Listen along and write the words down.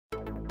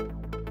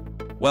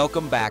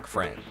Welcome back,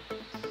 friend.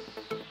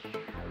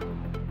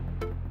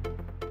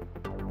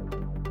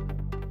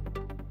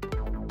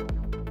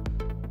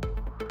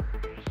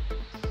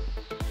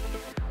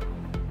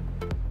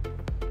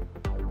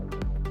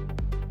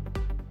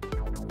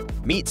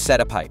 Meet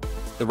Set-A-Pipe,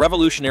 the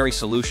revolutionary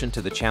solution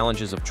to the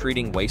challenges of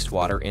treating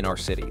wastewater in our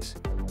cities.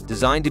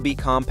 Designed to be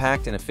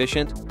compact and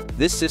efficient,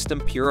 this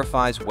system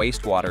purifies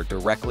wastewater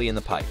directly in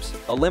the pipes,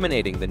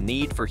 eliminating the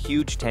need for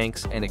huge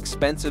tanks and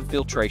expensive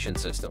filtration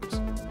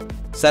systems.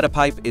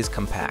 Set-A-Pipe is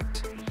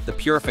compact. The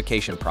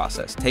purification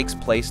process takes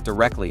place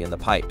directly in the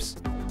pipes,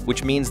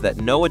 which means that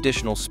no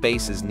additional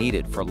space is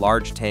needed for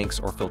large tanks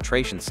or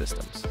filtration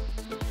systems.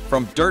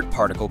 From dirt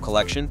particle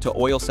collection to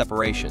oil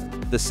separation,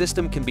 the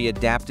system can be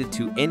adapted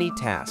to any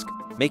task,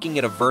 making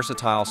it a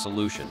versatile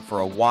solution for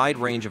a wide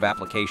range of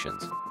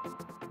applications.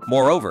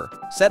 Moreover,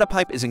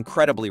 Set-A-Pipe is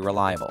incredibly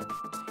reliable.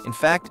 In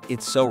fact,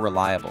 it's so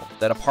reliable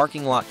that a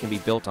parking lot can be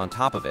built on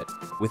top of it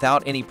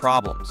without any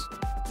problems.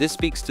 This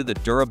speaks to the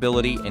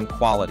durability and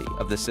quality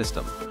of the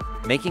system,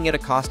 making it a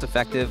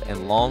cost-effective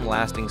and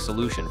long-lasting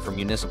solution for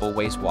municipal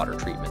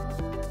wastewater treatment.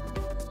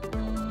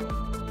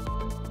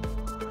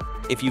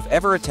 If you've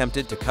ever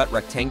attempted to cut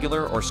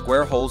rectangular or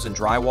square holes in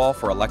drywall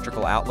for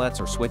electrical outlets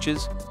or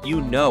switches,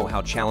 you know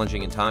how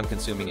challenging and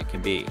time-consuming it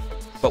can be.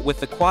 But with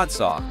the Quad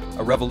Saw,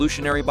 a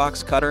revolutionary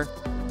box cutter,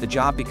 the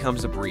job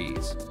becomes a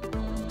breeze.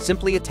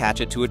 Simply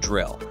attach it to a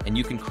drill, and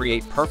you can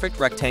create perfect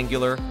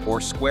rectangular or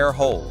square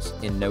holes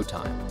in no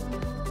time.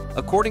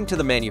 According to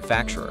the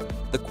manufacturer,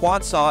 the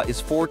Quad Saw is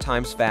 4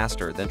 times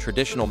faster than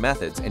traditional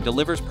methods and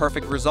delivers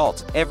perfect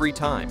results every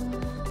time.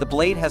 The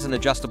blade has an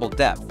adjustable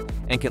depth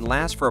and can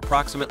last for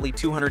approximately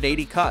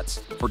 280 cuts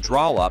for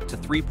draw up to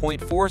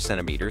 3.4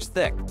 centimeters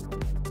thick.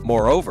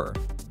 Moreover,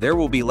 there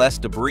will be less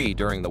debris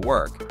during the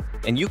work,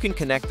 and you can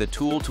connect the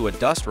tool to a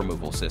dust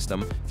removal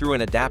system through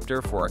an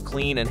adapter for a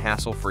clean and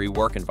hassle-free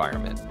work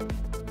environment.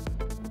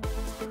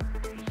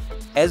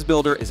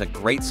 EzBuilder is a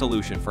great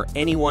solution for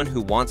anyone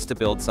who wants to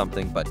build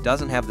something but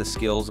doesn't have the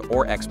skills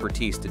or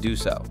expertise to do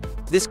so.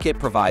 This kit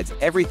provides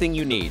everything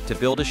you need to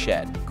build a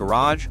shed,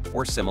 garage,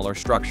 or similar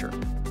structure.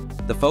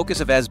 The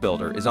focus of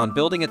EzBuilder is on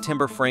building a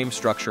timber frame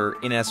structure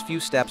in as few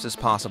steps as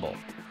possible.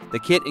 The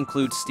kit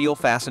includes steel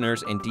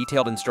fasteners and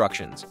detailed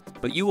instructions,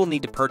 but you will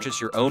need to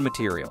purchase your own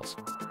materials.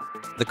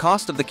 The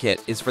cost of the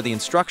kit is for the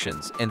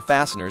instructions and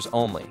fasteners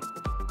only.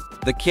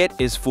 The kit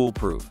is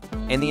foolproof,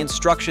 and the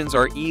instructions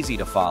are easy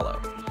to follow.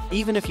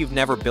 Even if you've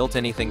never built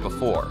anything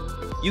before,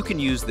 you can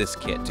use this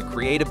kit to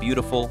create a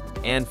beautiful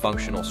and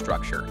functional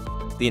structure.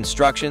 The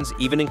instructions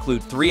even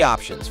include 3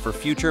 options for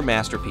future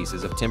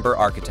masterpieces of timber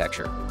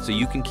architecture, so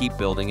you can keep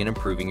building and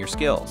improving your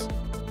skills.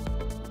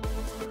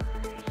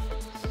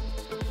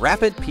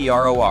 Rapid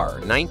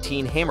PROR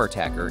 19 Hammer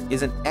Tacker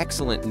is an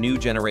excellent new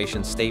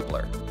generation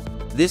stapler.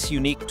 This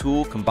unique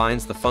tool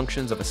combines the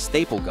functions of a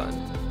staple gun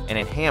and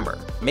a hammer,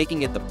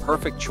 making it the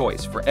perfect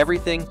choice for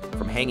everything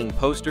from hanging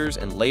posters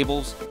and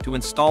labels to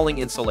installing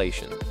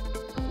insulation.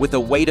 With a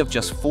weight of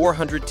just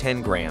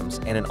 410 grams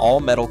and an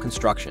all-metal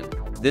construction,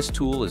 this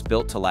tool is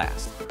built to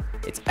last.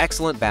 Its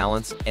excellent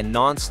balance and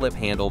non-slip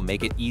handle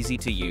make it easy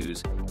to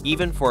use,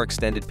 even for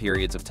extended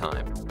periods of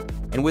time.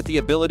 And with the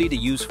ability to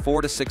use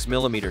 4 to 6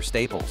 millimeter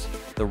staples,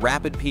 the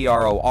Rapid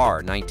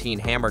PROR 19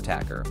 Hammer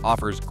Tacker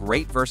offers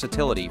great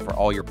versatility for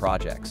all your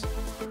projects.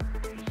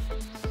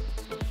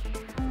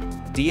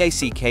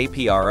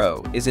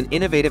 DACK-PRO is an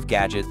innovative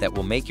gadget that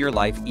will make your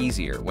life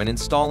easier when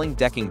installing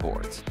decking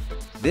boards.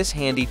 This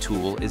handy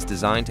tool is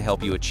designed to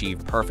help you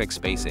achieve perfect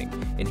spacing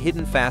and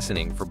hidden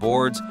fastening for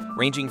boards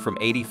ranging from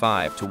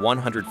 85 to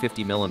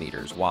 150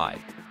 millimeters wide.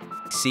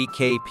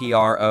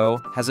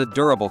 CK-PRO has a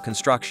durable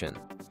construction.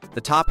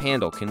 The top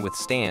handle can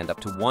withstand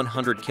up to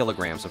 100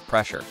 kilograms of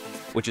pressure,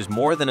 which is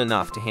more than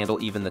enough to handle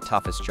even the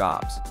toughest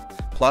jobs.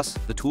 Plus,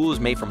 the tool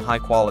is made from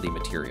high-quality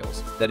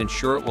materials that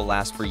ensure it will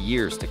last for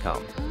years to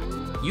come.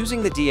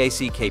 Using the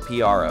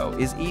DACK-PRO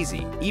is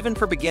easy, even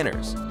for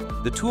beginners.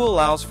 The tool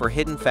allows for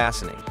hidden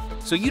fastening,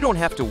 so you don't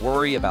have to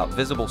worry about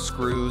visible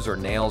screws or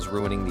nails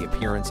ruining the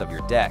appearance of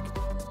your deck.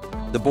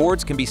 The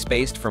boards can be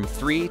spaced from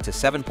 3 to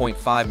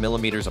 7.5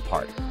 millimeters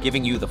apart,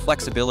 giving you the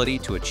flexibility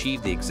to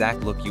achieve the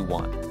exact look you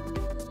want.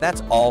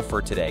 That's all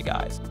for today,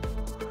 guys.